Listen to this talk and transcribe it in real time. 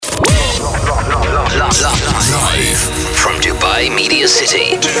your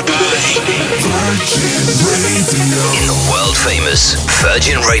city. In the world famous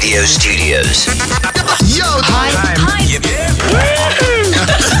Virgin Radio Studios. Yo, hi.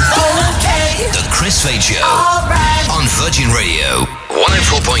 The Chris Fade Show on Virgin Radio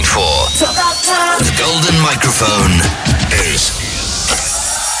 104.4. The golden microphone is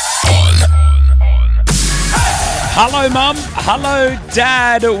on. Hello, Mum. Hello,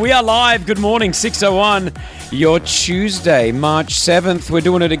 Dad. We are live. Good morning, 6:01. Your Tuesday, March 7th. We're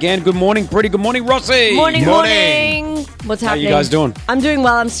doing it again. Good morning, Pretty. Good morning, Rossi. Morning. What's happening? How you guys doing? I'm doing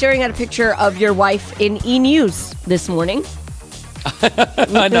well. I'm staring at a picture of your wife in E! News this morning.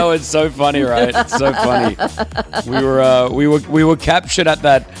 I know, it's so funny, right? It's so funny. We were captured at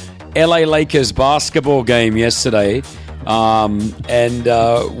that LA Lakers basketball game yesterday. And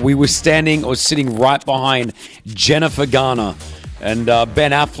we were sitting right behind Jennifer Garner and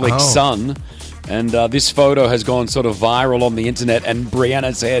Ben Affleck's son. And this photo has gone sort of viral on the internet, and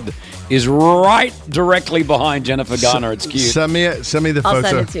Brianna's head is right directly behind Jennifer Garner. It's cute. Send me the I'll photo.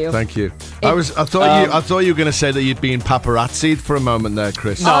 send it to you. Thank you. I thought you were going to say that you'd been paparazzi'd for a moment there,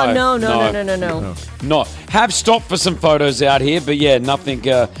 Chris. No. Have stopped for some photos out here, but yeah, nothing.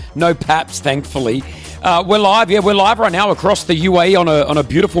 No paps, thankfully. We're live. Yeah, we're live right now across the UAE on a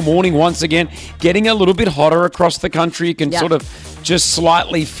beautiful morning once again. Getting a little bit hotter across the country. You can sort of just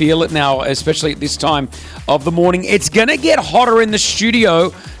slightly feel it now, especially at this time of the morning. It's going to get hotter in the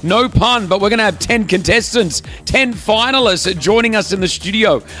studio. No pun, but we're going to have 10 contestants, 10 finalists joining us in the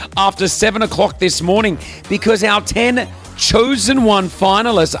studio after 7 o'clock this morning, because our 10 chosen one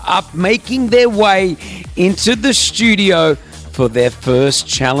finalists are making their way into the studio for their first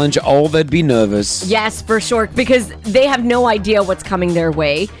challenge. Oh, they'd be nervous. Yes, for sure, because they have no idea what's coming their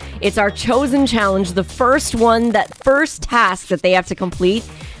way. It's our chosen challenge, the first one, that first task that they have to complete.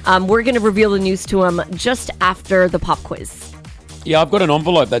 We're going to reveal the news to them just after the pop quiz. Yeah, I've got an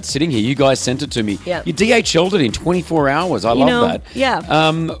envelope that's sitting here. You guys sent it to me. Yeah. You DHL'd it in 24 hours. I love that. Yeah.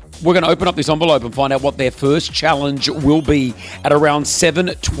 We're going to open up this envelope and find out what their first challenge will be at around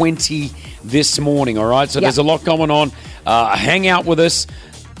 7:20 this morning, all right? So there's a lot going on. Hang out with us.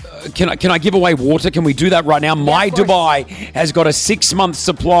 Can I give away water? Can we do that right now? My Dubai has got a 6-month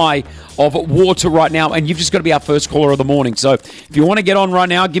supply of water right now, and you've just got to be our first caller of the morning. So if you want to get on right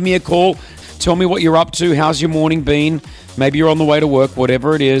now, give me a call. Tell me what you're up to. How's your morning been? Maybe you're on the way to work,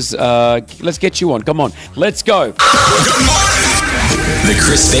 whatever it is. Let's get you on. Come on. Let's go. Good morning. The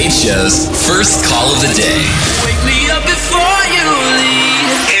Chris Fade Show's first call of the day. Wake me up before you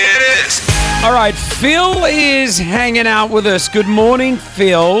leave. It is. All right, Phil is hanging out with us. Good morning,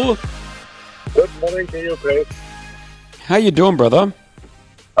 Phil. Good morning to you, Chris. How you doing, brother?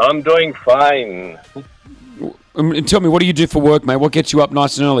 I'm doing fine. And tell me, what do you do for work, mate? What gets you up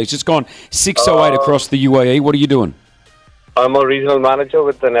nice and early? It's just gone 6:08 across the UAE. What are you doing? I'm a regional manager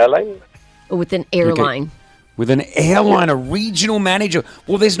with an airline. With an airline. Okay. With an airline, a regional manager.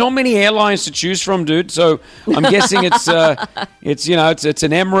 Well, there's not many airlines to choose from, dude. So I'm guessing it's an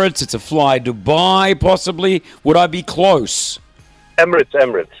Emirates, it's a Fly Dubai, possibly. Would I be close? Emirates.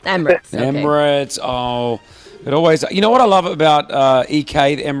 Okay. Emirates. Oh, it always. You know what I love about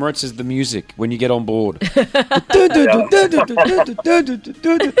EK, the Emirates, is the music when you get on board. It's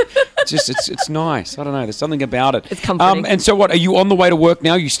nice. I don't know. There's something about it. It's comforting. And so, what? Are you on the way to work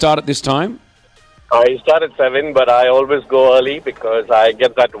now? You start at this time? I start at 7, but I always go early because I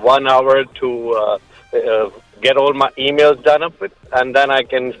get that 1 hour to get all my emails done up with, and then I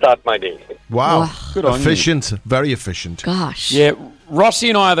can start my day. Wow. Good on you. Efficient. Very efficient. Gosh. Yeah, Rossi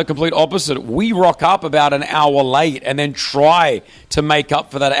and I are the complete opposite. We rock up about an hour late and then try to make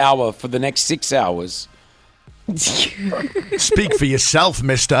up for that hour for the next 6 hours. Speak for yourself,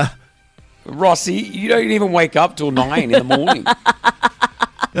 mister. Rossi, you don't even wake up till 9 in the morning.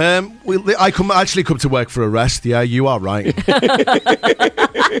 I actually come to work for a rest. Yeah, you are right. To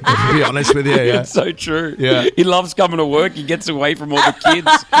be honest with you, yeah. It's so true. Yeah. He loves coming to work. He gets away from all the kids.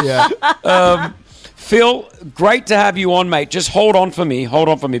 Yeah. Phil, great to have you on, mate. Just hold on for me,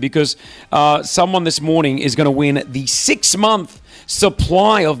 because someone this morning is going to win the 6-month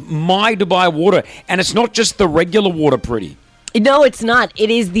supply of My Dubai water. And it's not just the regular water, Pretty. No, it's not. It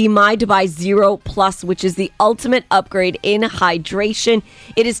is the My Dubai Zero Plus, which is the ultimate upgrade in hydration.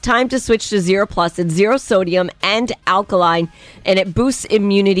 It is time to switch to Zero Plus. It's zero sodium and alkaline, and it boosts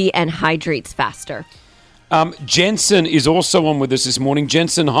immunity and hydrates faster. Jensen is also on with us this morning.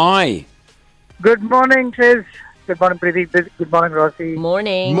 Jensen, hi. Good morning, Chris. Good morning, Preeti. Good morning, Rossi.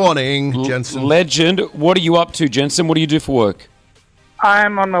 Morning, Jensen. Legend. What are you up to, Jensen? What do you do for work?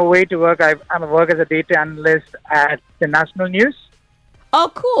 I'm on my way to work. I work as a data analyst at the National News.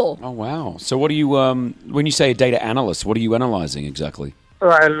 Oh, cool. Oh, wow. So what do you, when you say a data analyst, what are you analyzing exactly? So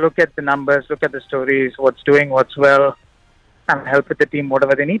I look at the numbers, look at the stories, what's doing, what's well, and help with the team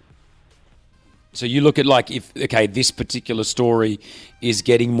whatever they need. So you look at like, if, okay, this particular story is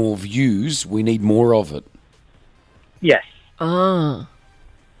getting more views, we need more of it. Yes. Ah.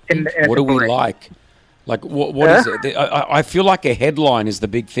 What do we like? Like, what is it? I feel like a headline is the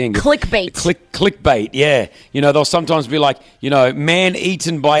big thing. Clickbait. Clickbait, yeah. You know, they'll sometimes be like, you know, man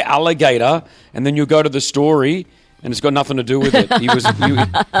eaten by alligator, and then you go to the story, and it's got nothing to do with it.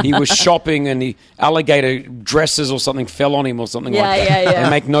 He was shopping, and the alligator dresses or something fell on him or something like that. Yeah. They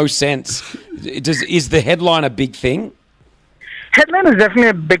make no sense. Is the headline a big thing? Headline is definitely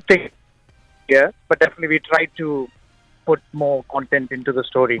a big thing, yeah, but definitely we try to put more content into the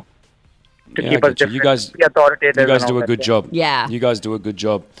story to keep us different. Be authoritative. You guys do a good job. Yeah. You guys do a good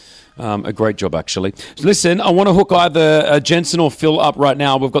job. A great job, actually. Listen, I want to hook either Jensen or Phil up right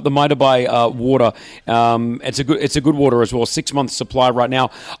now. We've got the Maitabai water. It's a good water as well. 6 months supply right now.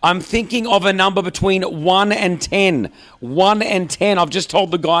 I'm thinking of a number between 1 and 10. 1 and 10. I've just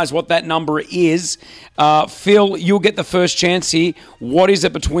told the guys what that number is. Phil, you'll get the first chance here. What is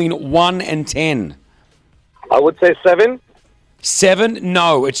it between 1 and 10? I would say 7. 7?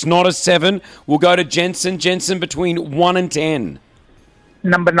 No, it's not a 7. We'll go to Jensen. Jensen, between 1 and 10.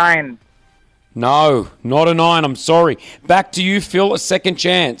 Number 9. No, not a 9. I'm sorry. Back to you, Phil. A second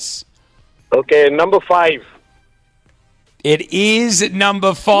chance. Okay, number 5. It is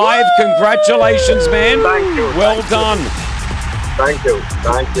number 5. Woo! Congratulations, man. Thank you. Well done. Thank you.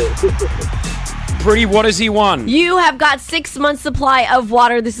 Pretty, what has he won? You have got 6 months supply of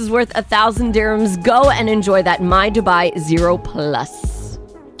water. This is worth 1,000 dirhams. Go and enjoy that My Dubai Zero Plus.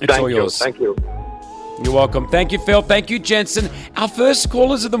 It's all yours. Thank you. You're welcome. Thank you, Phil. Thank you, Jensen. Our first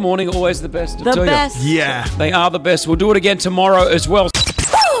callers of the morning are always the best. The best. Yeah. They are the best. We'll do it again tomorrow as well.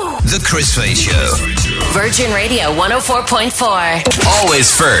 The Chris Fade Show. Virgin Radio 104.4. Always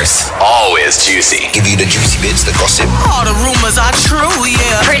first. Always juicy. Give you the juicy bits, the gossip. All the rumors are true,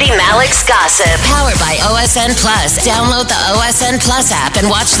 yeah. Pretty Malik's Gossip. Powered by OSN Plus. Download the OSN Plus app and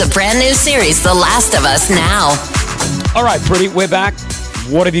watch the brand new series, The Last of Us, now. All right, Pretty, we're back.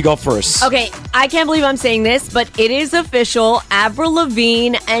 What have you got for us? Okay, I can't believe I'm saying this, but it is official. Avril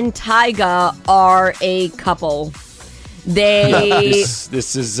Lavigne and Tyga are a couple.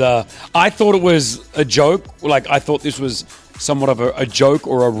 This is. I thought it was a joke. Like, I thought this was somewhat of a joke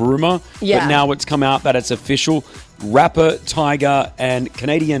or a rumor. Yeah. But now it's come out that it's official. Rapper Tyga and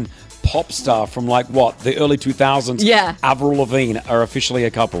Canadian pop star from the early 2000s. Yeah. Avril Lavigne are officially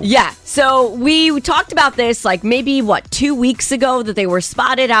a couple. Yeah. So we talked about this maybe 2 weeks ago that they were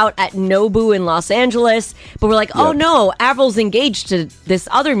spotted out at Nobu in Los Angeles. But we're like, oh no, Avril's engaged to this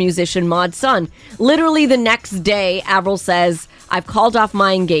other musician, Mod Sun. Literally the next day, Avril says, I've called off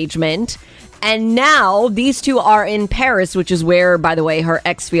my engagement. And now these two are in Paris, which is where, by the way, her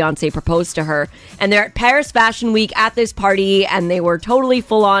ex-fiancé proposed to her. And they're at Paris Fashion Week at this party, and they were totally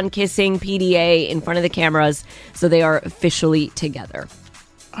full-on kissing PDA in front of the cameras. So they are officially together.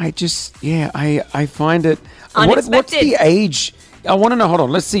 I find it... Unexpected. What's the age? I want to know. Hold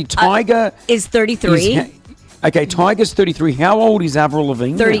on. Let's see. Tyga... is 33. Okay, Tyga's 33. How old is Avril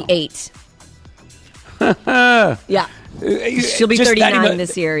Lavigne 38. Yeah. She'll be 39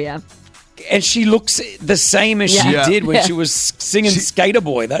 this year, yeah. And she looks the same as she did when she was singing Skater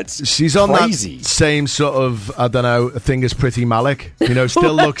Boy. She's on crazy. That same sort of, I don't know, thing as Pretty Malik. You know,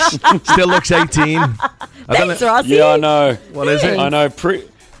 still looks 18. Thanks, Rossi. Yeah, I know. What is it? I know.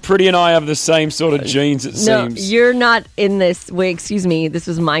 Pretty and I have the same sort of genes, it No, seems. you're not in this. Wait, excuse me. This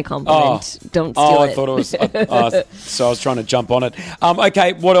was my compliment. Don't steal I it. thought it was... so I was trying to jump on it.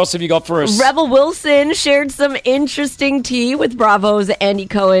 Okay, what else have you got for us? Rebel Wilson shared some interesting tea with Bravo's Andy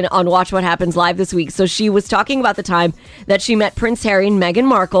Cohen on Watch What Happens Live this week. So she was talking about the time that she met Prince Harry and Meghan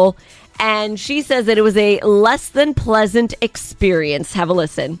Markle, and she says that it was a less than pleasant experience. Have a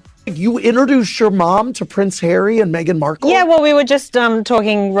listen. You introduced your mom to Prince Harry and Meghan Markle? Yeah, well, we were just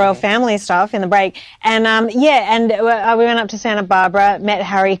talking royal family stuff in the break. And, we went up to Santa Barbara, met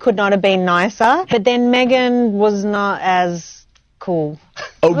Harry, could not have been nicer. But then Meghan was not as cool.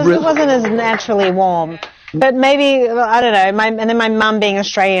 Oh, really? It wasn't as naturally warm. But maybe, I don't know, and then my mum being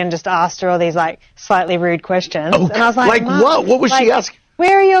Australian just asked her all these, slightly rude questions. Oh, and I was like, what? What was she asking?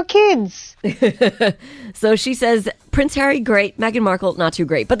 Where are your kids? So she says, Prince Harry, great. Meghan Markle, not too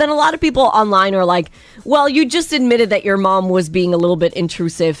great. But then a lot of people online are like, well, you just admitted that your mom was being a little bit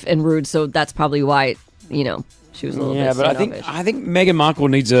intrusive and rude, so that's probably why, she was a little bit but standoffish. I think Meghan Markle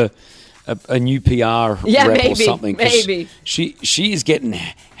needs a a new PR rep or something. Maybe. She is getting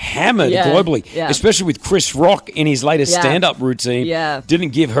hammered globally, especially with Chris Rock in his latest stand-up routine. Yeah. Didn't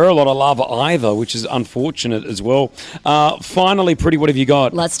give her a lot of love either, which is unfortunate as well. Finally, Pretty, what have you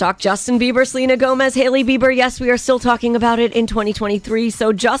got? Let's talk Justin Bieber, Selena Gomez, Hailey Bieber. Yes, we are still talking about it in 2023.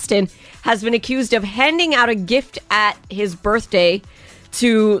 So Justin has been accused of handing out a gift at his birthday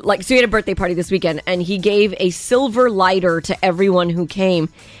so he had a birthday party this weekend, and he gave a silver lighter to everyone who came.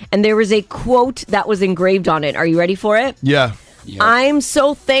 And there was a quote that was engraved on it. Are you ready for it? Yeah. Yep. I'm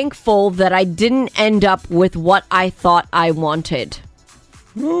so thankful that I didn't end up with what I thought I wanted.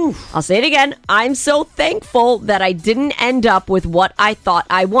 Oof. I'll say it again. I'm so thankful that I didn't end up with what I thought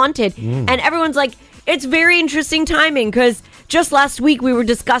I wanted. And everyone's like, it's very interesting timing because just last week we were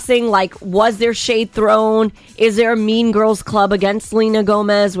discussing, was there shade thrown? Is there a Mean Girls Club against Selena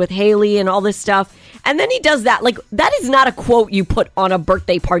Gomez with Hailey and all this stuff? And then he does that. That is not a quote you put on a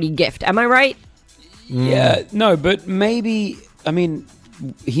birthday party gift. Am I right? Yeah, no, but maybe,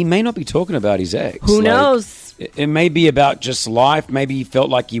 he may not be talking about his ex. Who knows? It may be about just life. Maybe he felt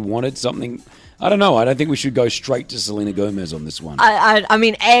like he wanted something. I don't know. I don't think we should go straight to Selena Gomez on this one.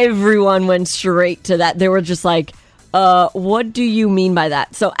 Everyone went straight to that. They were just like, what do you mean by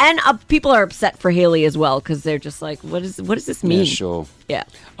that? So, and people are upset for Hailey as well because they're just like, what does this mean? Yeah, sure. Yeah.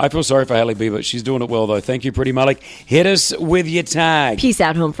 I feel sorry for Hailey Bieber. She's doing it well, though. Thank you, Pretty Malik. Hit us with your tag. Peace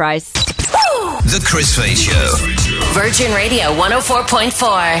out, home fries. The Chris Fade Show. Virgin Radio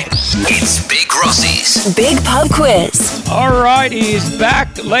 104.4. It's Big Rossi's Big Pub Quiz. All right, he is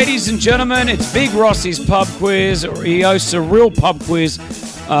back. Ladies and gentlemen, it's Big Rossi's Pub Quiz. He hosts a real pub quiz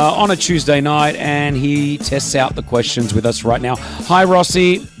on a Tuesday night, and he tests out the questions with us right now. Hi,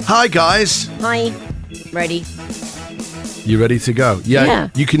 Rossi. Hi, guys. Hi. Ready? You ready to go? Yeah.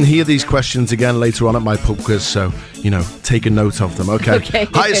 You can hear these questions again later on at my pub quiz, so, take a note of them, okay? Okay.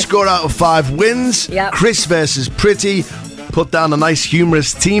 Highest score out of 5 wins. Yep. Chris versus Pretty. Put down a nice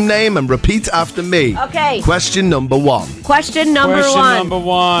humorous team name and repeat after me. Okay. Question number 1. Question number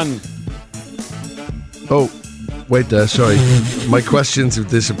one. Oh, wait there, sorry. My questions have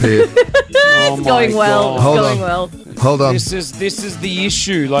disappeared. It's going well. God. Hold on. This is the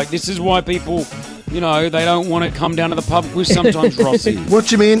issue. This is why people... they don't want to come down to the pub quiz sometimes, Rossi. What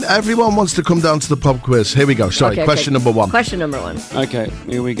do you mean? Everyone wants to come down to the pub quiz. Here we go. Sorry, Okay, question number 1. Question number 1. Okay,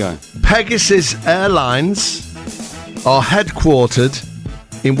 here we go. Pegasus Airlines are headquartered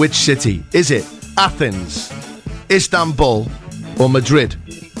in which city? Is it Athens, Istanbul, or Madrid?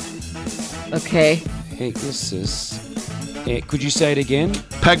 Okay. Pegasus. Could you say it again?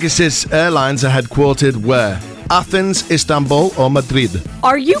 Pegasus Airlines are headquartered where? Athens, Istanbul, or Madrid?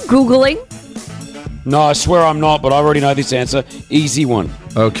 Are you Googling? No, I swear I'm not, but I already know this answer. Easy one.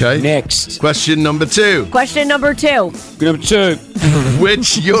 Okay. Next. Question number 2. Question number 2. Number 2.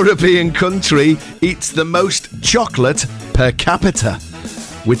 Which European country eats the most chocolate per capita?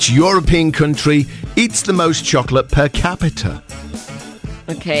 Which European country eats the most chocolate per capita?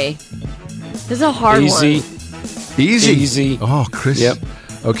 Okay. This is a hard one. Easy. Oh, Chris. Yep.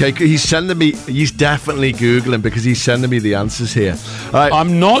 Okay, he's definitely Googling because he's sending me the answers here. All right.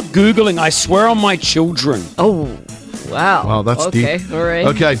 I'm not Googling. I swear on my children. Oh, wow. Wow, that's okay, deep. All right.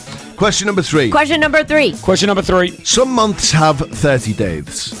 Okay, question number 3. Question number 3. Question number 3. Some months have 30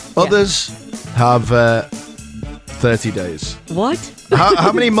 days. Others have 30 days. What?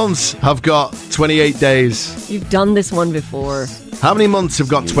 How many months have got 28 days? You've done this one before. How many months have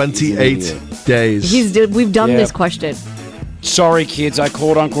got 28 days? We've done this question. Sorry, kids. I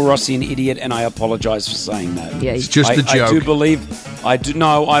called Uncle Rossi an idiot, and I apologize for saying that. Yeah, it's just a joke. I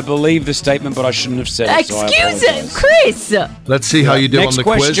believe the statement, but I shouldn't have said it. Excuse it, Chris. Let's see how you do Next on the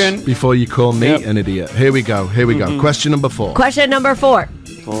question. quiz before you call me an idiot. Here we go. Question number 4. Question number 4.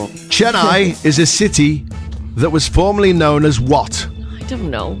 Chennai is a city that was formerly known as what? I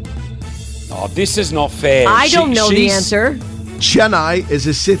don't know. Oh, this is not fair. I don't know the answer. Chennai is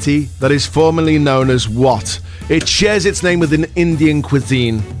a city that is formerly known as what? It shares its name with an Indian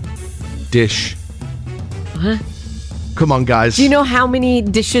cuisine dish. Huh? Come on, guys. Do you know how many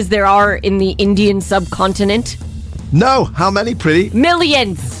dishes there are in the Indian subcontinent? No. How many, Pretty?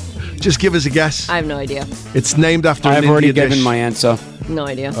 Millions. Just give us a guess. I have no idea. It's named after an I've Indian already dish. given my answer. No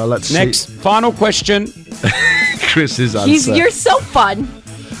idea. Let's Next, see. final question. Chris's answer. You're so fun.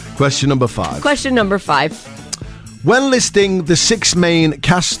 Question number 5. Question number 5. When listing the 6 main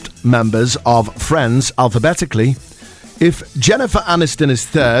cast members of Friends alphabetically, if Jennifer Aniston is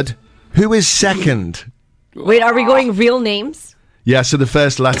 3rd, who is 2nd? Wait, are we going real names? Yeah, so the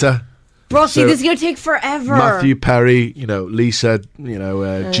first letter. Rossi, So, this is going to take forever. Matthew Perry, Lisa,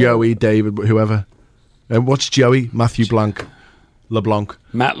 Joey, David, whoever. And what's Joey? Matthew Blanc. LeBlanc.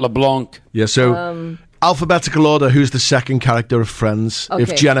 Matt LeBlanc. Yeah, so alphabetical order, who's the second character of Friends? Okay.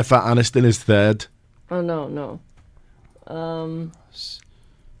 If Jennifer Aniston is third. Oh, no.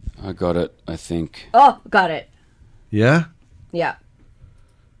 I got it, I think. Oh, got it. Yeah? Yeah.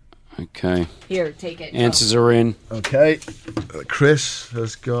 Okay. Here, take it. Answers are in. Okay. Chris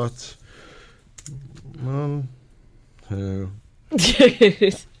has got 1, 2,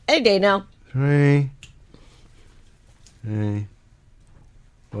 Any day now. 3,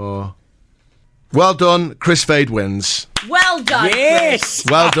 4. Well done. Chris Fade wins. Well done. Yes!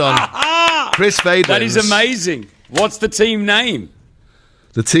 Well done. Chris Fade That wins. is amazing. What's the team name?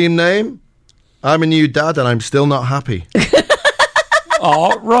 The team name? I'm a new dad and I'm still not happy.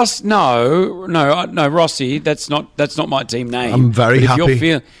 Oh, Ross, no, Rossi, that's not my team name. I'm very But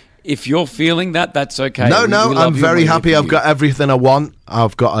happy. If you're feeling that, that's okay. No, We love I'm you very and we're happy. here for I've you. got everything I want.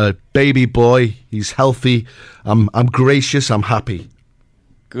 I've got a baby boy. He's healthy. I'm gracious. I'm happy.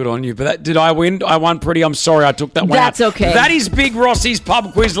 Good on you. But did I win? I won pretty. I'm sorry I took that one That's out. okay. That is Big Rossi's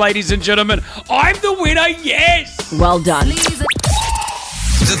pub quiz, ladies and gentlemen. I'm the winner, yes! Well done.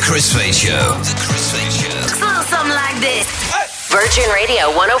 The Chris Fade Show. The Chris Fade Show. Little something like this. Virgin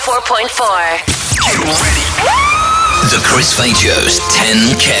Radio 104.4. Get ready. The Chris Fade Show's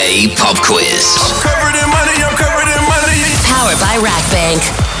 10K pub quiz. I'm covered in money. Powered by Rack Bank.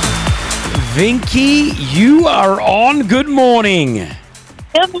 Vinky, you are on. Good morning.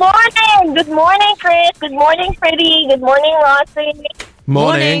 Good morning. Good morning, Chris. Good morning, Freddie. Good morning, Rossi.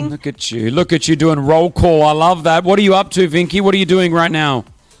 Morning. Look at you. Look at you doing roll call. I love that. What are you up to, Vinky? What are you doing right now?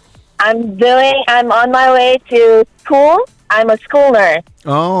 I'm on my way to school. I'm a school nurse.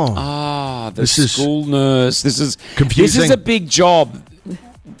 Oh. The school nurse. This is confusing. This is a big job.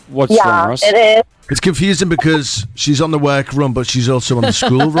 What's wrong, Ross? It is. It's confusing because she's on the work run, but she's also on the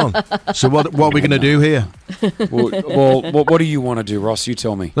school run. So what are we going to do here? Well, what do you want to do, Ross? You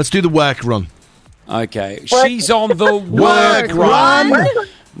tell me. Let's do the work run. Okay. She's on the work run.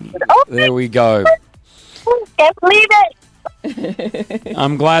 There we go. Can't believe it.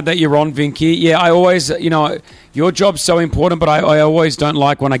 I'm glad that you're on, Vinky. Yeah, I always, your job's so important, but I always don't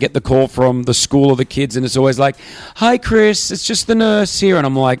like when I get the call from the school or the kids, and it's always like, "Hi, Chris, it's just the nurse here," and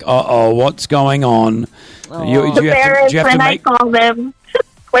I'm like, "Uh-oh, what's going on?" The parents, when I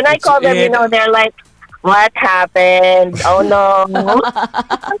call them, they're like, "What happened? Oh no!"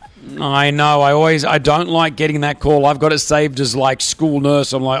 I know. I don't like getting that call. I've got it saved as like school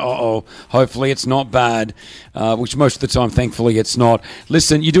nurse. I'm like, uh-oh, hopefully it's not bad, which most of the time, thankfully, it's not.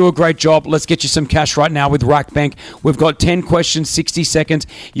 Listen, you do a great job. Let's get you some cash right now with Rack Bank. We've got 10 questions, 60 seconds.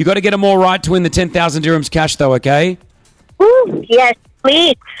 You got to get them all right to win the 10,000 dirhams cash, though, okay? Ooh, yes,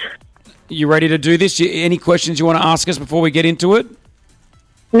 please. You ready to do this? Any questions you want to ask us before we get into it?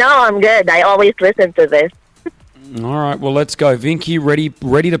 No, I'm good. I always listen to this. All right, well, let's go. Vinky,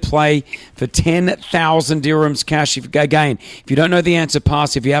 ready to play for 10,000 dirhams cash. If you don't know the answer,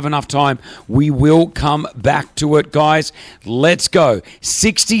 pass. If you have enough time, we will come back to it. Guys, let's go.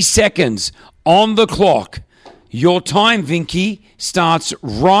 60 seconds on the clock. Your time, Vinky, starts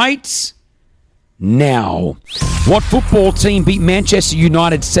right now. What football team beat Manchester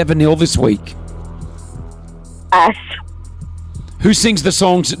United 7-0 this week? Us. Who sings the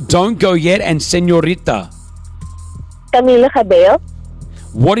songs Don't Go Yet and Señorita? Camila Cabello.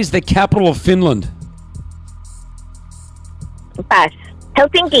 What is the capital of Finland? Pass.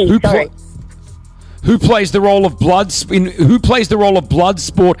 Helsinki. Sorry. Who plays the role of Bloodsport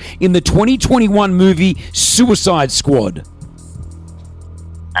in the 2021 movie Suicide Squad?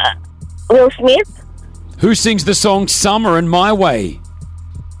 Will Smith. Who sings the song Summer and My Way?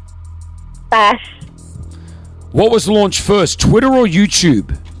 Pass. What was launched first, Twitter or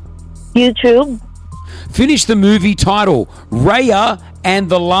YouTube? YouTube. Finish the movie title, Raya and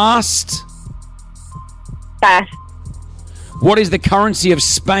the Last... Pass. What is the currency of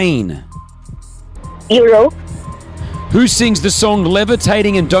Spain? Euro. Who sings the song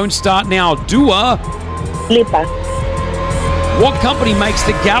Levitating and Don't Start Now? Dua Lipa. What company makes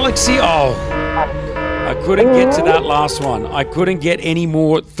the Galaxy? Oh, I couldn't get to that last one. I couldn't get any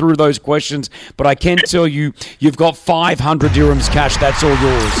more through those questions, but I can tell you, you've got 500 dirhams cash. That's all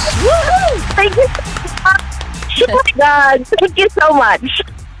yours. Woohoo! Thank you so much. Oh my God. Thank you so much.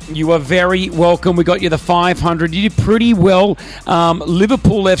 You are very welcome. We got you the 500. You did pretty well.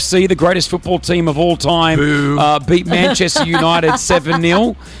 Liverpool FC, the greatest football team of all time, beat Manchester United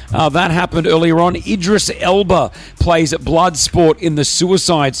 7-0. That happened earlier on. Idris Elba plays Bloodsport in the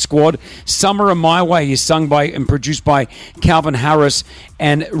Suicide Squad. Summer and My Way is sung by and produced by Calvin Harris.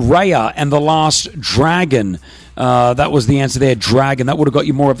 And Raya and the Last Dragon. That was the answer there, Dragon. That would have got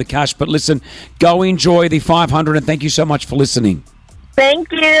you more of the cash. But listen, go enjoy the 500 and thank you so much for listening.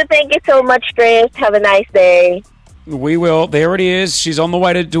 Thank you. Thank you so much, Chris. Have a nice day. We will. There it is. She's on the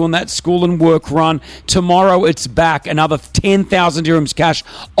way to doing that school and work run. Tomorrow it's back. Another 10,000 dirhams cash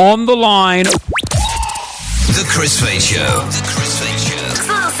on the line. The Chris Fade Show. The Chris Fade Show.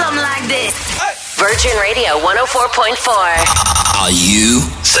 Something like this. Virgin Radio 104.4. Are you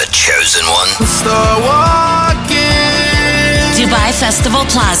the chosen one? Start walking. Dubai Festival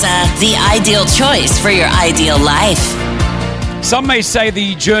Plaza, the ideal choice for your ideal life. Some may say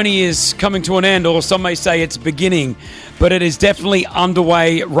the journey is coming to an end, or some may say it's beginning, but it is definitely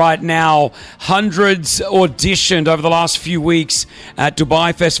underway right now. Hundreds auditioned over the last few weeks at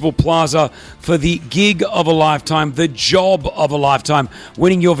Dubai Festival Plaza for the gig of a lifetime, the job of a lifetime,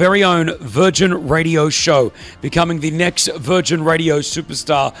 winning your very own Virgin Radio show, becoming the next Virgin Radio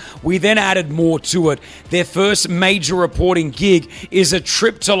superstar. We then added more to it. Their first major reporting gig is a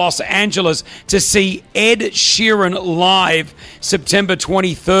trip to Los Angeles to see Ed Sheeran live September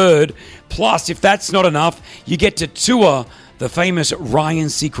 23rd. Plus, if that's not enough, you get to tour the famous Ryan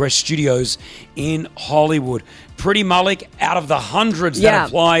Seacrest Studios in Hollywood. Pretty Malik, out of the hundreds that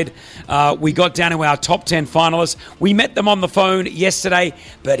applied, we got down to our top 10 finalists. We met them on the phone yesterday,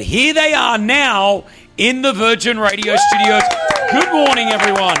 but here they are now in the Virgin Radio Studios. Good morning,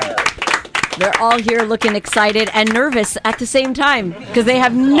 everyone. They're all here looking excited and nervous at the same time because they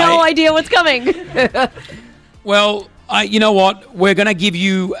have no idea what's coming. Well, you know what? We're going to give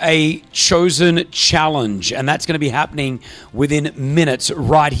you a chosen challenge, and that's going to be happening within minutes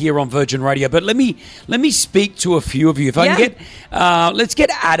right here on Virgin Radio. But let me speak to a few of you. If I can get, let's get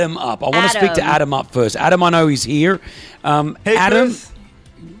Adam up. I want to speak to Adam up first. Adam, I know he's here. Hey, Adam. Chris.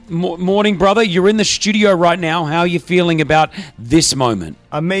 Morning, brother. You're in the studio right now. How are you feeling about this moment?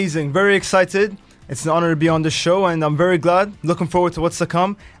 Amazing. Very excited. It's an honor to be on the show, and I'm very glad. Looking forward to what's to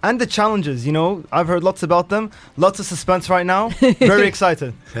come. And the challenges, you know. I've heard lots about them. Lots of suspense right now. Very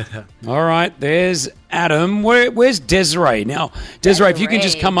excited. All right. There's Adam. Where's Desiree? Now, Desiree, if you can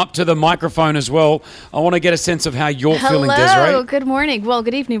just come up to the microphone as well. I want to get a sense of how you're feeling, Desiree. Hello. Good morning. Well,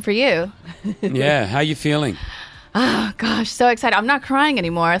 good evening for you. Yeah. How you feeling? Oh, gosh, so excited. I'm not crying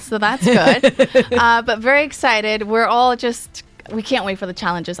anymore, so that's good. But very excited. We're all we can't wait for the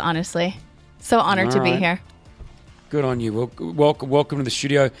challenges, honestly. So honored to be here. Good on you. Welcome to the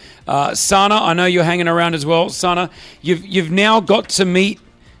studio. Sana, I know you're hanging around as well. Sana, you've now got to meet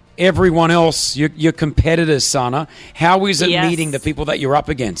everyone else, your competitors, Sana. How is it meeting the people that you're up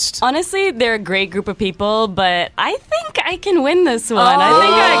against? Honestly, they're a great group of people, but I think I can win this one. I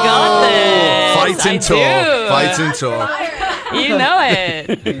think I got this. Fight and tour. You know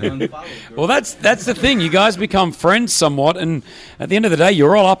it. Well, that's the thing. You guys become friends somewhat, and at the end of the day,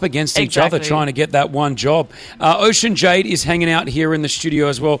 you're all up against each other trying to get that one job. Ocean Jade is hanging out here in the studio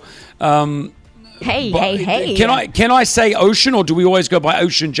as well. Hey. Can I say Ocean, or do we always go by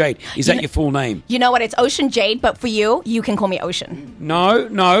Ocean Jade? Is that your full name? You know what? It's Ocean Jade, but for you can call me Ocean. No.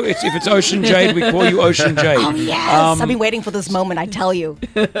 If it's Ocean Jade, we call you Ocean Jade. Oh, yes. I've been waiting for this moment, I tell you.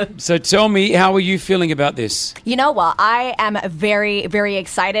 So tell me, how are you feeling about this? You know what? I am very, very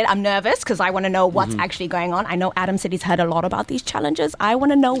excited. I'm nervous because I want to know what's actually going on. I know Adam said he's heard a lot about these challenges. I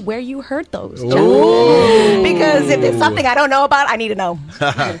want to know where you heard those challenges. Because if there's something I don't know about, I need to know.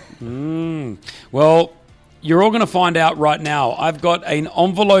 Well, you're all going to find out right now. I've got an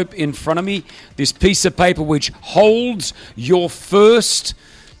envelope in front of me, this piece of paper which holds your first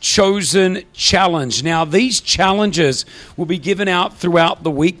chosen challenge. Now, these challenges will be given out throughout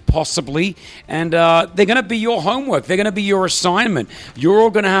the week, possibly, and they're going to be your homework. They're going to be your assignment. You're all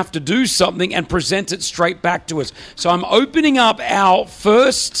going to have to do something and present it straight back to us. So I'm opening up our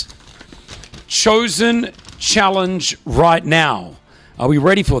first chosen challenge right now. Are we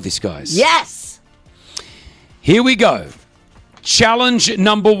ready for this, guys? Yes. Here we go. Challenge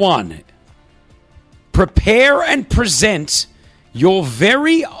number 1. Prepare and present your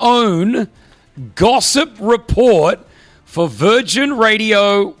very own gossip report for Virgin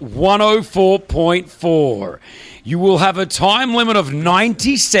Radio 104.4. You will have a time limit of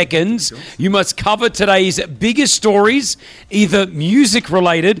 90 seconds. You must cover today's biggest stories, either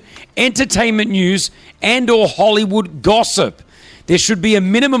music-related, entertainment news, and or Hollywood gossip. There should be a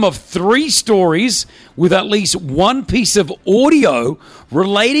minimum of 3 stories with at least one piece of audio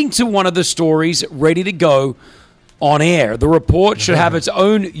relating to one of the stories ready to go on air. The report should have its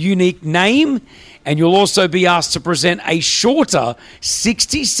own unique name, and you'll also be asked to present a shorter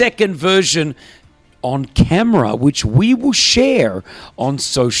 60-second version on camera, which we will share on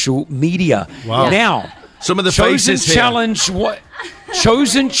social media. Wow. Now, some of the faces here.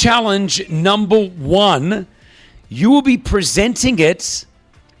 Chosen challenge number 1. You will be presenting it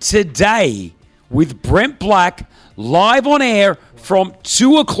today with Brent Black live on air from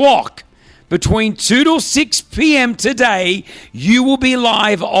 2 o'clock. Between 2 to 6 p.m. today, you will be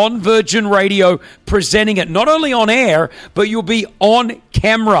live on Virgin Radio presenting it not only on air, but you'll be on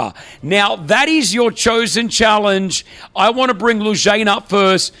camera. Now, that is your chosen challenge. I want to bring Lujane up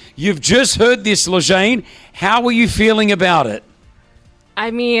first. You've just heard this, Lujane. How are you feeling about it?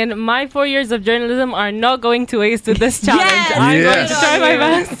 I mean, my 4 years of journalism are not going to waste with this challenge. Yes. I'm going to try my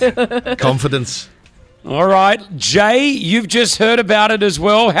best. Confidence. All right. Jay, you've just heard about it as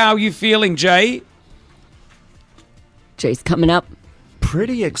well. How are you feeling, Jay? Jay's coming up.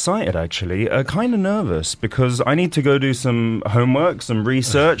 Pretty excited, actually. Kind of nervous because I need to go do some homework, some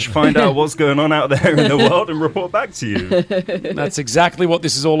research, find out what's going on out there in the world and report back to you. That's exactly what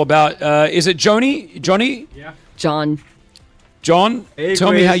this is all about. Is it Johnny? Johnny? Yeah. John. John, hey,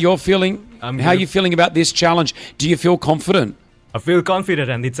 tell me how you're feeling. How you feeling about this challenge? Do you feel confident? I feel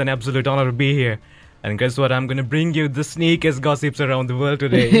confident, and it's an absolute honor to be here. And guess what? I'm going to bring you the sneakest gossips around the world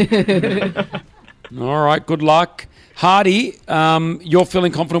today. All right, good luck. Hardy, you're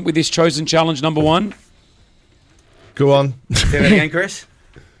feeling confident with this chosen challenge number 1? Go on. Say that again, Chris?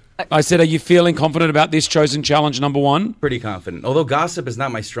 I said, are you feeling confident about this chosen challenge number 1? Pretty confident. Although gossip is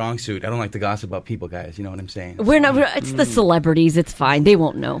not my strong suit. I don't like to gossip about people, guys. You know what I'm saying? It's the celebrities. It's fine. They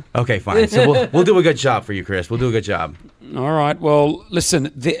won't know. Okay, fine. So we'll do a good job for you, Chris. We'll do a good job. All right. Well, listen,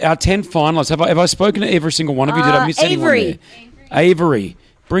 our 10 finalists, have I spoken to every single one of you? Did I miss Avery. anyone there? Avery.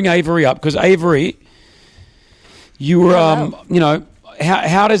 Bring Avery up, because Avery, you were,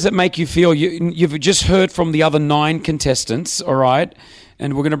 how does it make you feel? You've just heard from the other 9 contestants, all right?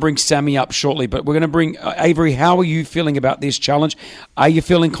 And we're going to bring Sammy up shortly, but we're going to bring Avery. How are you feeling about this challenge? Are you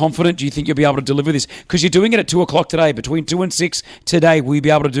feeling confident? Do you think you'll be able to deliver this? Because you're doing it at 2 o'clock today. Between 2 and 6 today, will you be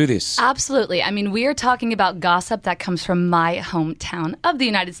able to do this? Absolutely. I mean, we are talking about gossip that comes from my hometown of the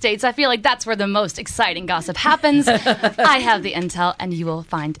United States. I feel like that's where the most exciting gossip happens. I have the intel, and you will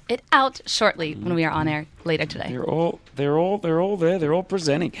find it out shortly when we are on air later today. They're all there. They're all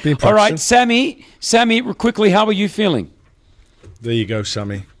presenting. All right, Sammy, quickly, how are you feeling? There you go,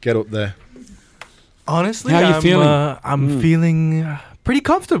 Sammy. Get up there. Honestly, how are you feeling? I'm feeling pretty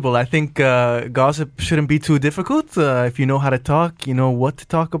comfortable. I think gossip shouldn't be too difficult. If you know how to talk, you know what to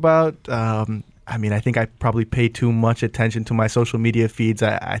talk about. I mean, I think I probably pay too much attention to my social media feeds.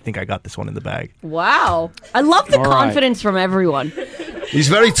 I think I got this one in the bag. Wow. I love the confidence from everyone. He's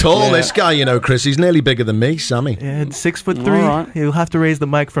very tall, this guy, you know, Chris. He's nearly bigger than me, Sammy. Yeah, 6'3". Right. You'll have to raise the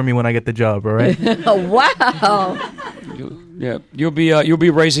mic for me when I get the job, all right? Wow. You'll be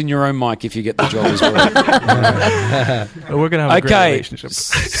raising your own mic if you get the job as well. We're gonna have a great relationship.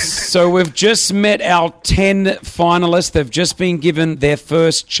 So we've just met our 10 finalists. They've just been given their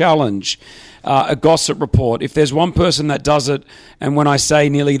first challenge, a gossip report. If there's one person that does it, and when I say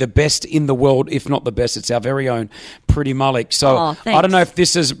nearly the best in the world, if not the best, it's our very own Pretty Malik. So I don't know if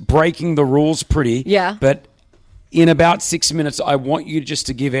this is breaking the rules, Pretty. Yeah. But in about 6 minutes, I want you just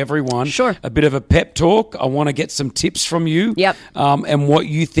to give everyone a bit of a pep talk. I want to get some tips from you. Yep. And what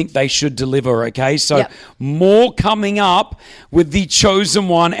you think they should deliver, okay? So more coming up with the chosen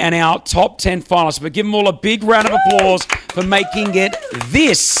one and our top 10 finalists. But give them all a big round of applause for making it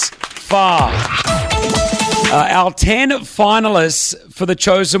this far. Our 10 finalists for the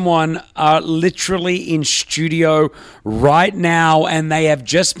chosen one are literally in studio right now, and they have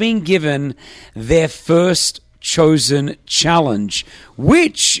just been given their first chosen challenge,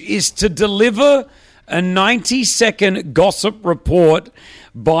 which is to deliver a 90-second gossip report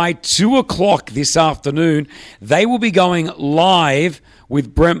by 2 o'clock this afternoon. They will be going live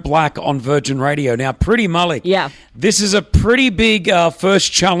with Brent Black on Virgin Radio. Now, Pretty Malik, this is a pretty big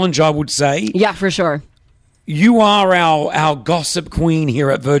first challenge, I would say. Yeah, for sure. You are our gossip queen here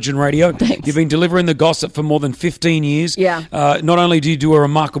at Virgin Radio. Thanks. You've been delivering the gossip for more than 15 years. Yeah. Not only do you do a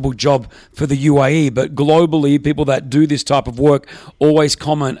remarkable job for the UAE, but globally, people that do this type of work always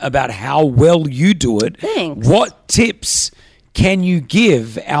comment about how well you do it. Thanks. What tips can you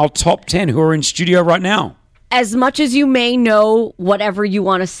give our top 10 who are in studio right now? As much as you may know whatever you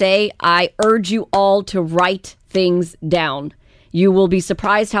want to say, I urge you all to write things down. You will be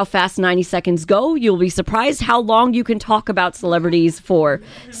surprised how fast 90 seconds go. You'll be surprised how long you can talk about celebrities for.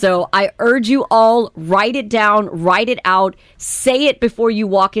 So I urge you all, write it down, write it out, say it before you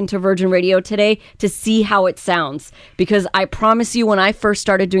walk into Virgin Radio today to see how it sounds. Because I promise you, when I first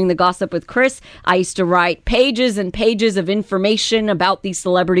started doing the gossip with Chris, I used to write pages and pages of information about these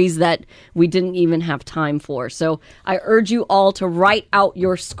celebrities that we didn't even have time for. So I urge you all to write out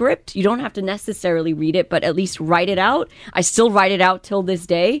your script. You don't have to necessarily read it, but at least write it out. I still write it out till this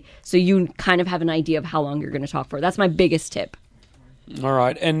day, so you kind of have an idea of how long you're going to talk for. That's my biggest tip. All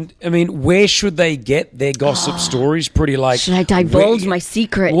right, and I mean, where should they get their gossip stories? Pretty like. Should I divulge my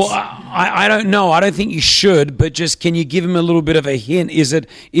secrets? Well, I don't know. I don't think you should, but just can you give them a little bit of a hint? Is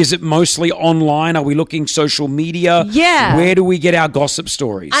it mostly online? Are we looking social media? Yeah. Where do we get our gossip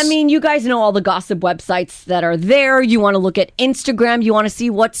stories? I mean, you guys know all the gossip websites that are there. You want to look at Instagram. You want to see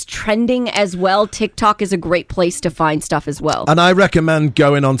what's trending as well. TikTok is a great place to find stuff as well. And I recommend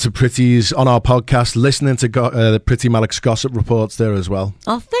going on to Pretty's on our podcast, listening to the Pretty Malik's gossip reports there as well.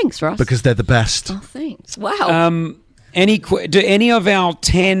 Oh, thanks, Ross. Because they're the best. Oh, thanks. Wow. Do any of our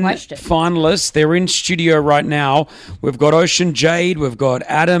 10 finalists, they're in studio right now. We've got Ocean Jade, we've got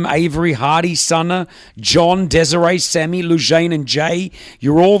Adam, Avery, Hardy, Sana, John, Desiree, Sammy, Lujane, and Jay.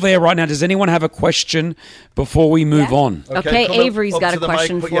 You're all there right now. Does anyone have a question before we move on? Okay, Avery's got a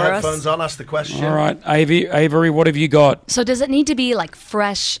question Put for your us. headphones on, ask the question. All right, Avery, what have you got? So does it need to be like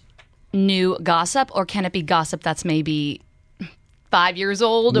fresh, new gossip, or can it be gossip that's maybe 5 years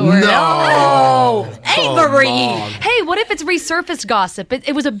old? Or No! Avery! Hey, what if it's resurfaced gossip?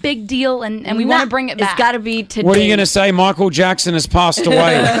 It was a big deal and we want to bring it back. It's got to be today. What are you going to say? Michael Jackson has passed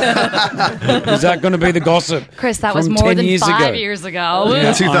away. Is that going to be the gossip? Chris, that was from more 10 than years 5 ago? years ago.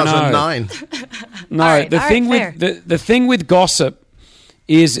 Yeah, 2009. No, fair. the thing with gossip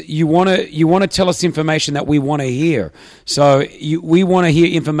is you want to tell us information that we want to hear. So we want to hear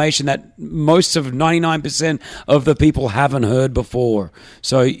information that most of 99% of the people haven't heard before.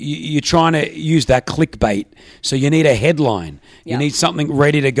 So you're trying to use that clickbait. So you need a headline. You need something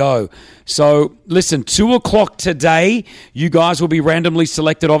ready to go. So listen, 2:00 today, you guys will be randomly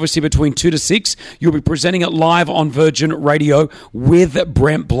selected, obviously between 2 to 6. You'll be presenting it live on Virgin Radio with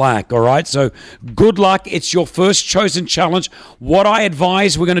Brent Black. All right. So good luck. It's your first chosen challenge. What I advise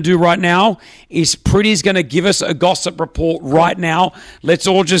we're going to do right now is Pretty's going to give us a gossip report right now. Let's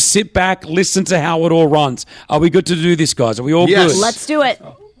all just sit back, listen to how it all runs. Are we good to do this, guys? Are we all good? Let's do it.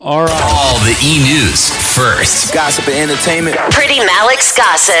 All right. All the e-news first. Gossip and entertainment. Pretty Malik's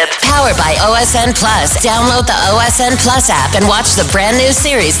Gossip. Powered by OSN Plus. Download the OSN Plus app and watch the brand new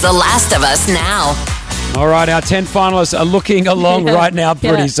series, The Last of Us, now. All right, our 10 finalists are looking along right now,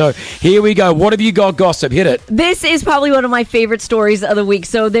 Pretty. Yeah. So here we go. What have you got, gossip? Hit it. This is probably one of my favorite stories of the week.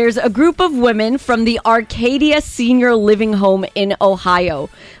 So there's a group of women from the Arcadia Senior Living Home in Ohio.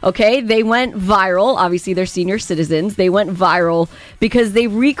 Okay, they went viral. Obviously, they're senior citizens. They went viral because they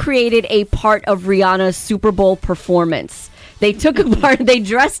recreated a part of Rihanna's Super Bowl performance. They took a part, they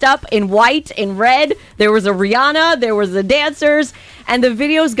dressed up in white and red. There was a Rihanna, there was the dancers, and the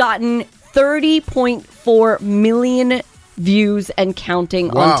video's gotten 30.4 million views and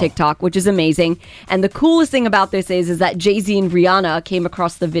counting on TikTok, which is amazing. And the coolest thing about this is that Jay-Z and Rihanna came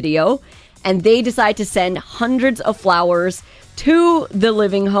across the video and they decided to send hundreds of flowers to the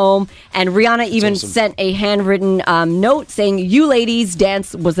living home. And Rihanna even sent a handwritten note saying, "You ladies'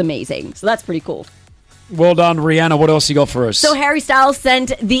 dance was amazing." So that's pretty cool. Well done, Rihanna. What else you got for us? So Harry Styles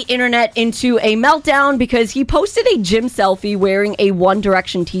sent the internet into a meltdown because he posted a gym selfie wearing a One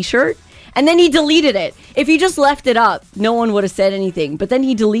Direction t-shirt. And then he deleted it. If he just left it up, no one would have said anything. But then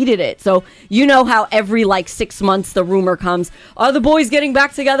he deleted it. So you know how every 6 months the rumor comes, are the boys getting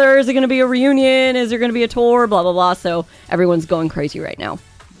back together? Is it going to be a reunion? Is there going to be a tour? Blah, blah, blah. So everyone's going crazy right now.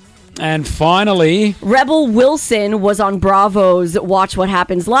 And finally, Rebel Wilson was on Bravo's Watch What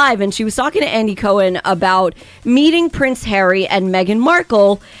Happens Live, and she was talking to Andy Cohen about meeting Prince Harry and Meghan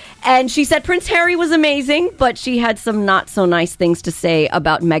Markle. And she said Prince Harry was amazing, but she had some not so nice things to say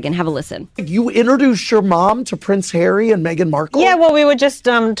about Meghan. Have a listen. You introduced your mom to Prince Harry and Meghan Markle? Yeah, well, we were just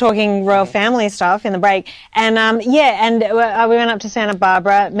talking royal family stuff in the break. And we went up to Santa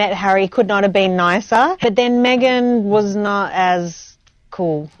Barbara, met Harry, could not have been nicer. But then Meghan was not as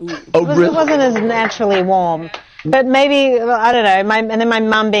cool. It wasn't as naturally warm. But maybe, I don't know, and then my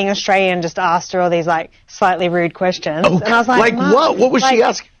mum being Australian just asked her all these slightly rude questions. Oh, and I was like, what? What was she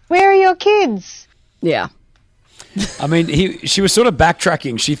asking? Where are your kids? Yeah. I mean, she was sort of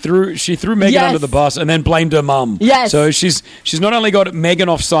backtracking. She threw Meghan under the bus and then blamed her mum. Yes. So she's not only got Meghan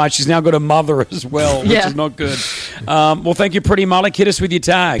offside, she's now got a mother as well, which is not good. Well, thank you, Pretty Malik. Hit us with your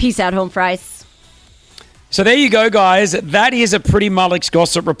tag. Peace out, home fries. So there you go, guys. That is a Pretty Malik's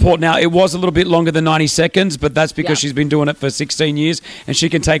gossip report. Now, it was a little bit longer than 90 seconds, but that's because she's been doing it for 16 years, and she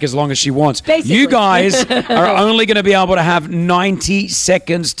can take as long as she wants. Basically. You guys are only going to be able to have 90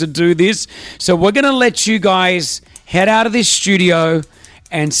 seconds to do this. So we're going to let you guys head out of this studio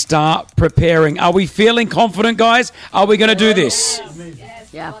and start preparing. Are we feeling confident, guys? Are we going to do this?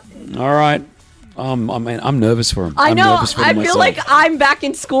 Yeah. All right. I'm nervous for him. I know. I feel myself. like I'm back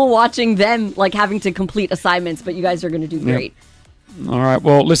in school watching them having to complete assignments, but you guys are going to do great. All right.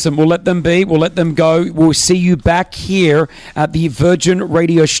 Well, listen, we'll let them be. We'll let them go. We'll see you back here at the Virgin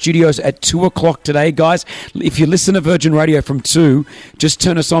Radio studios at 2 o'clock today. Guys, if you listen to Virgin Radio from 2, just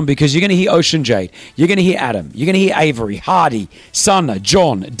turn us on because you're going to hear Ocean Jade. You're going to hear Adam. You're going to hear Avery, Hardy, Sana,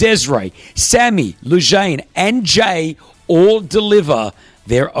 John, Desiree, Sammy, Lujane, and Jay all deliver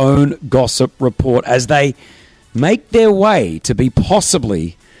their own gossip report as they make their way to be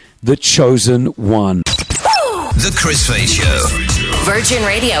possibly the chosen one. The Chris Fade Show. Virgin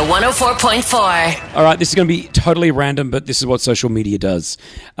Radio 104.4. All right, this is going to be totally random, but this is what social media does.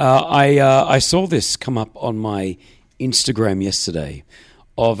 I saw this come up on my Instagram yesterday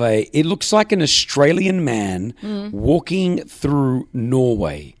it looks like an Australian man walking through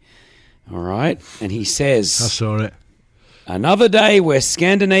Norway. All right, and he says... I saw it. Another day where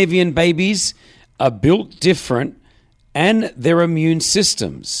Scandinavian babies are built different and their immune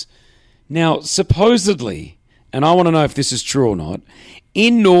systems. Now, supposedly... and I want to know if this is true or not,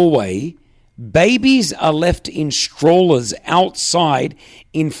 in Norway, babies are left in strollers outside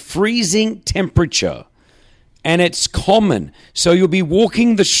in freezing temperature. And it's common. So you'll be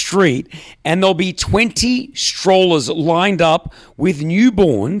walking the street and there'll be 20 strollers lined up with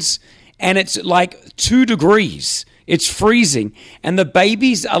newborns and it's like 2 degrees. It's freezing. And the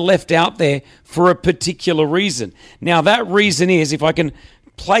babies are left out there for a particular reason. Now, that reason is, if I can...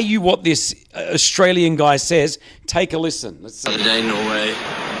 play you what this Australian guy says. Take a listen. Let's see. Another day in Norway,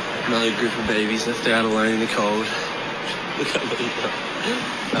 another group of babies left out alone in the cold.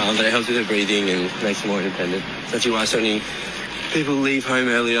 But it helps with their breathing and makes them more independent. That's actually why so many people leave home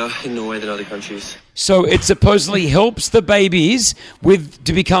earlier in Norway than other countries. So it supposedly helps the babies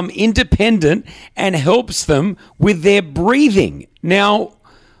to become independent and helps them with their breathing. Now,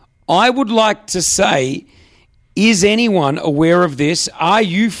 I would like to say... is anyone aware of this? Are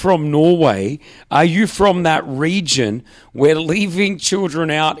you from Norway? Are you from that region where leaving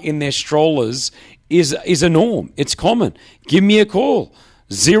children out in their strollers is a norm? It's common. Give me a call.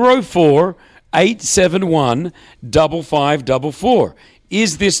 04-871-5544.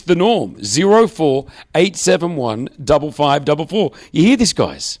 Is this the norm? 04-871-5544. You hear this,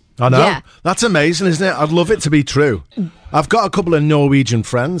 guys? I know. Yeah. That's amazing, isn't it? I'd love it to be true. I've got a couple of Norwegian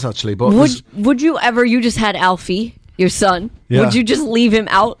friends, actually. But would you ever, you just had Alfie, your son, Yeah. would you just leave him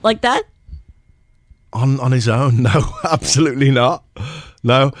out like that? On his own? No, absolutely not.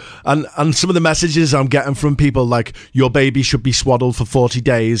 No. And some of the messages I'm getting from people like, your baby should be swaddled for 40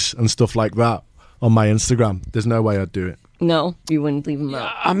 days and stuff like that on my Instagram. There's no way I'd do it. No, you wouldn't leave him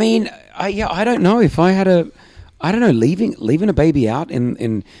out. I mean, I don't know if I had I don't know, leaving a baby out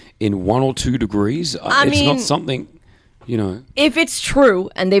in 1 or 2 degrees, it's not something, you know. If it's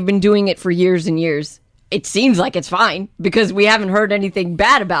true and they've been doing it for years and years, it seems like it's fine because we haven't heard anything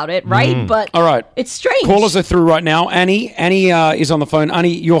bad about it, right? But all right, it's strange. Callers are through right now. Annie is on the phone.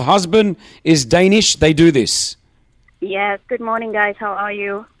 Annie, your husband is Danish. They do this. Yes. Good morning, guys. How are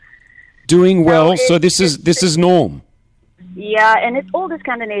you? Doing well. So this is norm. Yeah, and it's all the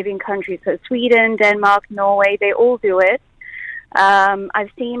Scandinavian countries, so Sweden, Denmark, Norway, they all do it. I've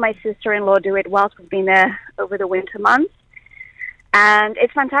seen my sister-in-law do it whilst we've been there over the winter months. And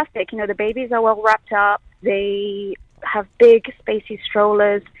it's fantastic. You know, the babies are well wrapped up. They have big, spacey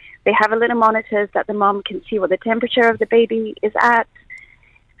strollers. They have a little monitors that the mom can see what the temperature of the baby is at.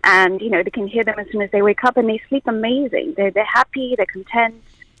 And, you know, they can hear them as soon as they wake up, and they sleep amazing. They're happy, they're content.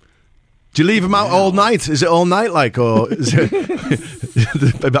 Do you leave them out all night? Is it all night like, or is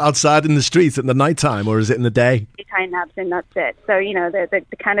it outside in the streets at the night time, or is it in the day? Daytime naps, and that's it. So, you know, the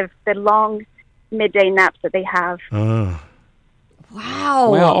kind of the long midday naps that they have. Oh. Wow.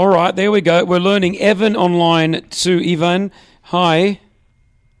 Well, all right, there we go. We're learning. Evan online to Ivan. Hi.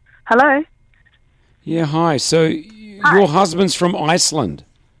 Hello. Yeah, hi. So your husband's from Iceland.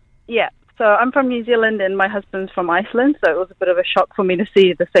 Yeah. So I'm from New Zealand and my husband's from Iceland, so it was a bit of a shock for me to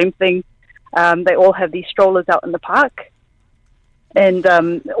see the same thing. They all have these strollers out in the park, and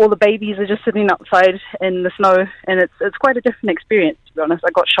all the babies are just sitting outside in the snow, and it's quite a different experience, to be honest.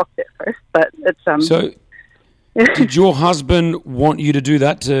 I got shocked at first, but it's... So did your husband want you to do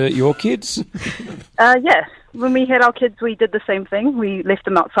that to your kids? Yes. When we had our kids, we did the same thing. We left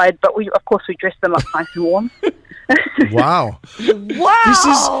them outside, but we dressed them up nice and warm. Wow. Wow. This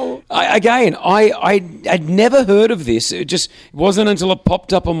is, I'd never heard of this. It wasn't until it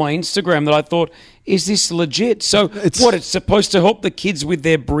popped up on my Instagram that I thought, is this legit? So it's supposed to help the kids with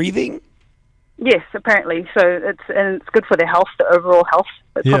their breathing? Yes, apparently. So it's good for their health, the overall health.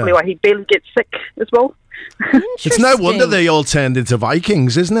 That's probably why he barely gets sick as well. It's no wonder they all turned into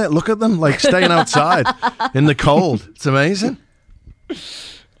Vikings, isn't it? Look at them, like staying outside in the cold. It's amazing.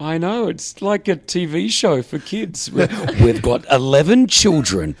 I know, it's like a TV show for kids. We've got 11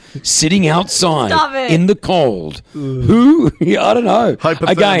 children sitting outside Stop it. in the cold. Who? I don't know. Hypothermia.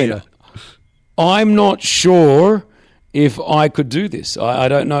 Again, I'm not sure if I could do this. I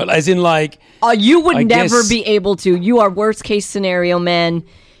don't know. As in, like... You would I never guess- be able to. You are worst case scenario, man.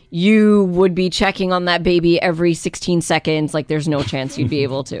 You would be checking on that baby every 16 seconds. Like, there's no chance you'd be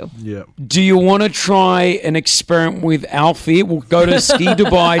able to. Yeah. Do you want to try an experiment with Alfie? We'll go to Ski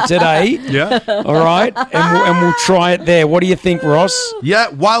Dubai today. Yeah. All right? And we'll try it there. What do you think, Ross? Yeah,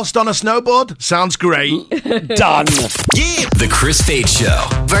 whilst on a snowboard. Sounds great. Done. Yeah. The Chris Fade Show.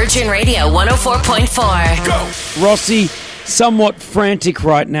 Virgin Radio 104.4. Rossi, somewhat frantic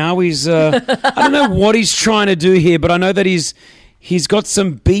right now. He's, I don't know what he's trying to do here, but I know that he's got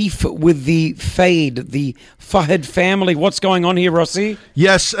some beef with the Fahad family. What's going on here, Rossi?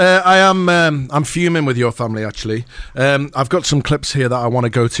 Yes, I am. I'm fuming with your family, actually. I've got some clips here that I want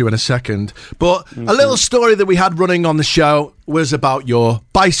to go to in a second. But a little story that we had running on the show was about your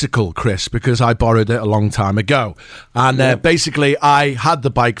bicycle, Chris, because I borrowed it a long time ago. And basically, I had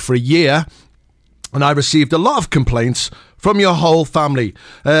the bike for a year, and I received a lot of complaints from your whole family.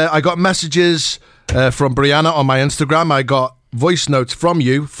 I got messages from Brianna on my Instagram. I got voice notes from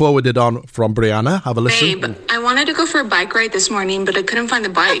you forwarded on from Brianna. Have a listen. Babe, I wanted to go for a bike ride this morning, but I couldn't find the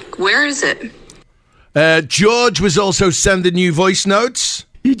bike. Where is it? George was also sending you voice notes.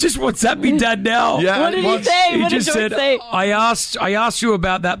 He just WhatsApp me, Dad, now. Yeah, What did he say? He What did just George said, say? I asked you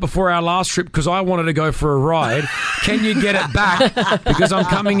about that before our last trip because I wanted to go for a ride. Can you get it back? Because I'm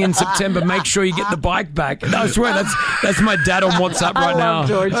coming in September. Make sure you get the bike back. And I swear, that's my dad on WhatsApp right now.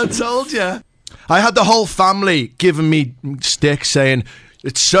 I told you. I had the whole family giving me stick saying,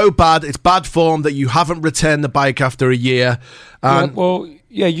 it's so bad, it's bad form that you haven't returned the bike after a year. And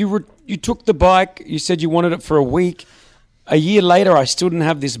You took the bike. You said you wanted it for a week. A year later, I still didn't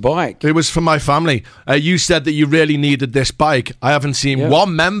have this bike. it was for my family. You said that you really needed this bike. I haven't seen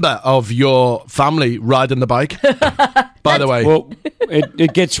one member of your family riding the bike, by the way. Well,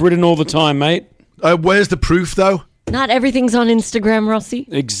 it gets ridden all the time, mate. Where's the proof, though? Not everything's on Instagram, Rossi.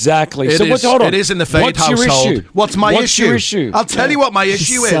 Exactly. Hold on. It is in the Fade What's your household. issue? What's my What's issue? your issue? I'll tell you what my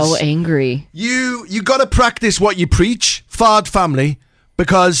issue is. So angry. You got to practice what you preach, Fard family,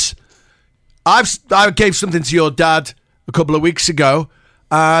 because I gave something to your dad a couple of weeks ago,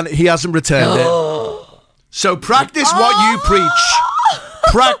 and he hasn't returned it. So practice what you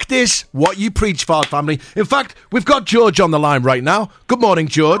preach. Practice what you preach, Fard family. In fact, we've got George on the line right now. Good morning,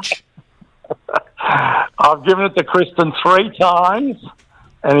 George. I've given it to Kristen 3 times,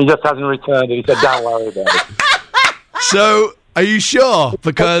 and he just hasn't returned it. He said, don't worry about it. So, are you sure?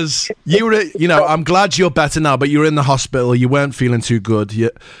 Because you were, I'm glad you're better now, but you were in the hospital. You weren't feeling too good.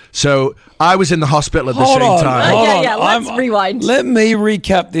 So, I was in the hospital at the same time. Hold on. Let's rewind. Let me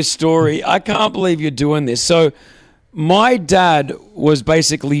recap this story. I can't believe you're doing this. So, my dad was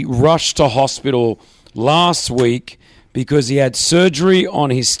basically rushed to hospital last week because he had surgery on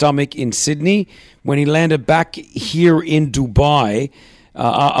his stomach in Sydney. When he landed back here in Dubai,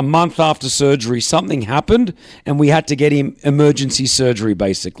 a month after surgery, something happened, and we had to get him emergency surgery,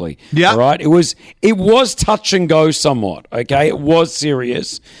 basically. Yeah. All right? It was touch and go somewhat, okay? It was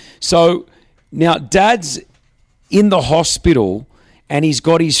serious. So now Dad's in the hospital, and he's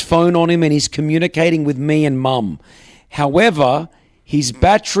got his phone on him, and he's communicating with me and Mum. However, his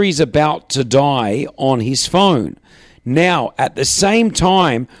battery's about to die on his phone. Now, at the same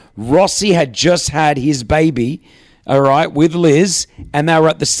time, Rossi had just had his baby, all right, with Liz, and they were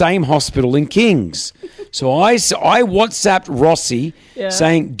at the same hospital in Kings. So I WhatsApped Rossi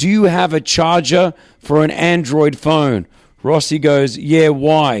saying, do you have a charger for an Android phone? Rossi goes, yeah,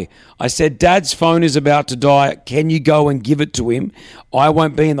 why? I said, Dad's phone is about to die. Can you go and give it to him? I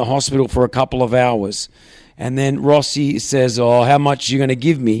won't be in the hospital for a couple of hours. And then Rossi says, oh, how much are you going to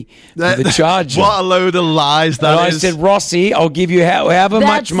give me for the charger? What a load of lies that is. I said, Rossi, I'll give you however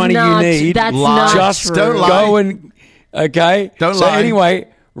much money you need. That's not just true. Don't lie. go and, okay? Don't so lie.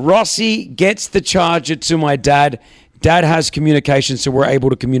 anyway, Rossi gets the charger to my dad. Dad has communication, so we're able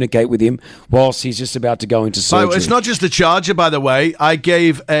to communicate with him whilst he's just about to go into surgery. So it's not just the charger, by the way. I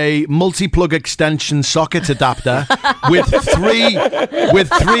gave a multi-plug extension socket adapter with three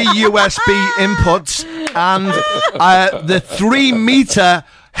USB inputs and the 3-meter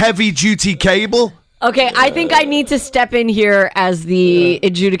heavy-duty cable. Okay, I think I need to step in here as the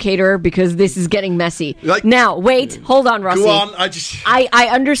adjudicator because this is getting messy. Now, wait, hold on, Rossi. Go on, I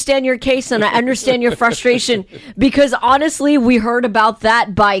understand your case and I understand your frustration because honestly, we heard about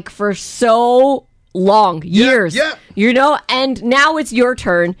that bike for so long, years. yeah. You know, and now it's your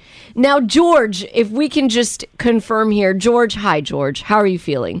turn. Now, George, if we can just confirm here. George, hi, George. How are you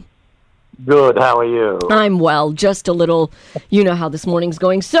feeling? Good. How are you? I'm well, just a little, you know how this morning's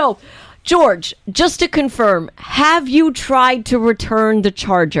going. So, George, just to confirm, have you tried to return the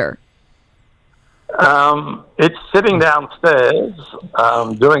charger? It's sitting downstairs,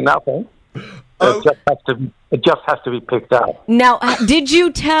 doing nothing. It just has to be picked up. Now, did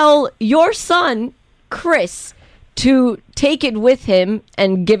you tell your son, Chris, to take it with him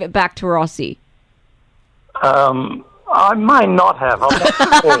and give it back to Rossi? I might not have. I'm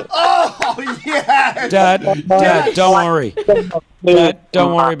not sure. Oh, yeah. Dad, don't worry. Dad,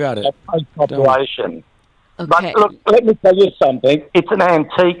 don't worry about it. Population. Okay. But look, let me tell you something. It's an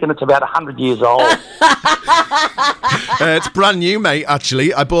antique and it's about 100 years old. It's brand new, mate,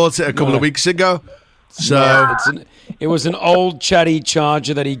 actually. I bought it a couple of weeks ago. So it was an old chatty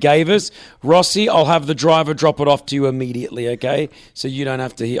charger that he gave us. Rossi, I'll have the driver drop it off to you immediately, okay? So you don't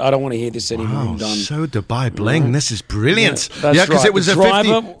have to hear. I don't want to hear this anymore. I'm done. So Dubai Bling. This is brilliant. Yeah, because it was the a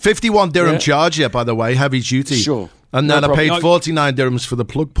driver, 51 dirham charger, by the way, heavy duty. Sure. And No then I problem. paid 49 dirhams for the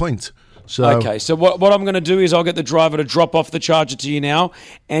plug point. So Okay, so what I'm going to do is I'll get the driver to drop off the charger to you now,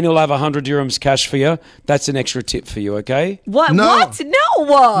 and he'll have 100 dirhams cash for you. That's an extra tip for you, okay? What? No.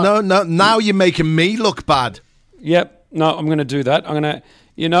 What? No. No, now you're making me look bad. Yep. No, I'm going to do that. I'm going to,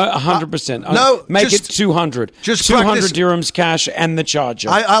 100%. No, Make just- it 200. just 200 practice. dirhams cash and the charger.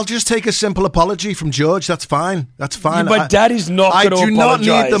 I'll just take a simple apology from George. That's fine. That's fine. My dad is not going to I do apologize.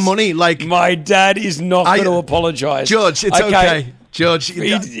 not need the money. Like my dad is not going to apologize. George, it's okay. George,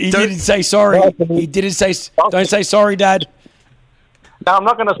 he didn't say sorry. He didn't say. Don't say sorry, Dad. No, I'm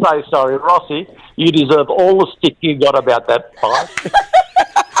not going to say sorry. Rossi, you deserve all the stick you got about that pipe.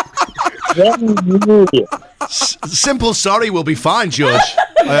 Simple sorry will be fine, George.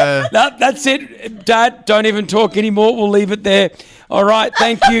 That's it, Dad. Don't even talk anymore. We'll leave it there. All right.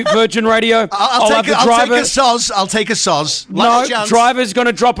 Thank you, Virgin Radio. I'll take a soz. I'll take a soz. No, driver's going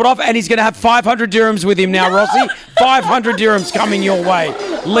to drop it off, and he's going to have 500 dirhams with him now, Rossi. 500 dirhams coming your way.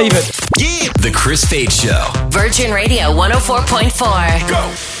 Leave it. The Chris Fade Show. Virgin Radio 104.4.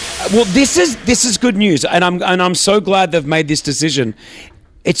 Go. Well, this is good news, and I'm so glad they've made this decision.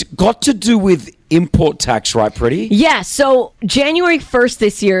 It's got to do with import tax, right, Pretty? Yeah, so January 1st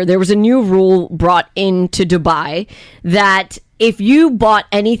this year, there was a new rule brought into Dubai that if you bought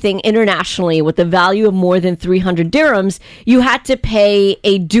anything internationally with a value of more than 300 dirhams, you had to pay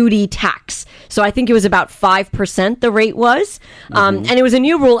a duty tax. So I think it was about 5% the rate was. And it was a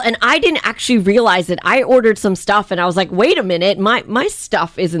new rule, and I didn't actually realize it. I ordered some stuff, and I was like, wait a minute, my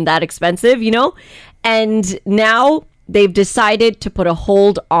stuff isn't that expensive, And now they've decided to put a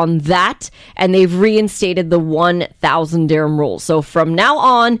hold on that, and they've reinstated the 1,000 dirham rule. So from now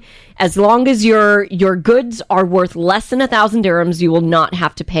on, as long as your goods are worth less than 1,000 dirhams, you will not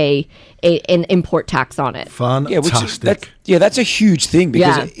have to pay an import tax on it. Fantastic. That's a huge thing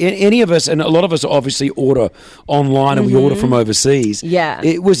because any of us, and a lot of us obviously order online and we order from overseas. Yeah.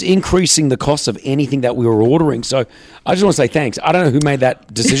 It was increasing the cost of anything that we were ordering. So I just want to say thanks. I don't know who made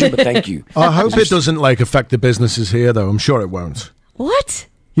that decision, but thank you. I hope it doesn't affect the businesses here, though. I'm sure it won't. What?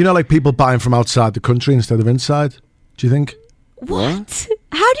 Like people buying from outside the country instead of inside. Do you think? What?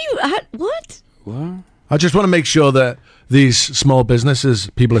 What? What? I just want to make sure that these small businesses,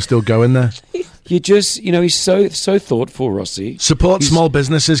 people are still going there. You just, he's so thoughtful, Rossi. Support small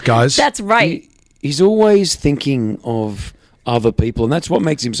businesses, guys. That's right. He's always thinking of other people, and that's what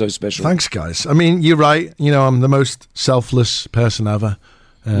makes him so special. Thanks, guys. I mean, you're right. I'm the most selfless person ever.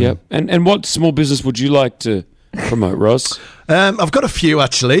 Yep. And what small business would you like to promote, Ross? I've got a few,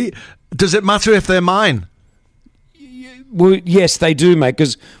 actually. Does it matter if they're mine? Well, yes, they do, mate,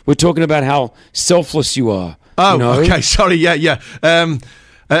 because we're talking about how selfless you are. Oh, okay. Sorry. Yeah.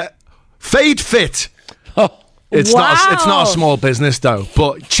 Fade Fit. It's not a small business, though.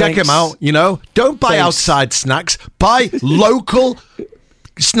 But check them out. Don't buy outside snacks. Buy local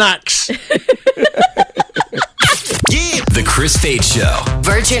snacks. The Chris Fade Show.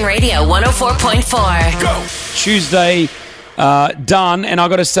 Virgin Radio 104.4. Go. Tuesday done, and I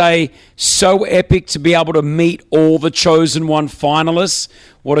got to say, so epic to be able to meet all the Chosen One finalists.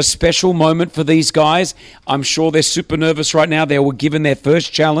 What a special moment for these guys. I'm sure they're super nervous right now. They were given their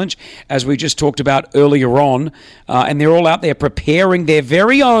first challenge, as we just talked about earlier on, and they're all out there preparing their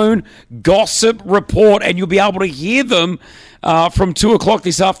very own gossip report, and you'll be able to hear them from 2 o'clock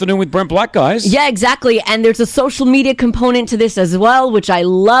this afternoon with Brent Black, guys. Yeah, exactly. And there's a social media component to this as well, which I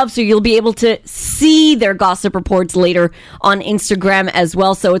love. So you'll be able to see their gossip reports later on Instagram as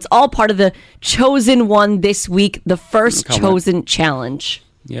well. So it's all part of the Chosen One this week, the first Chosen Challenge.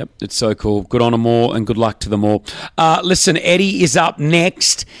 Yep, it's so cool. Good on them all and good luck to them all. Listen, Eddie is up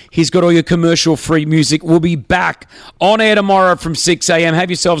next. He's got all your commercial-free music. We'll be back on air tomorrow from 6 a.m. Have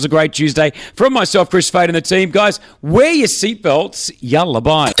yourselves a great Tuesday. From myself, Chris Fade, and the team. Guys, wear your seatbelts. Yalla,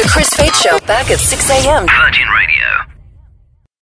 bye. The Chris Fade Show back at 6 a.m. Virgin Radio.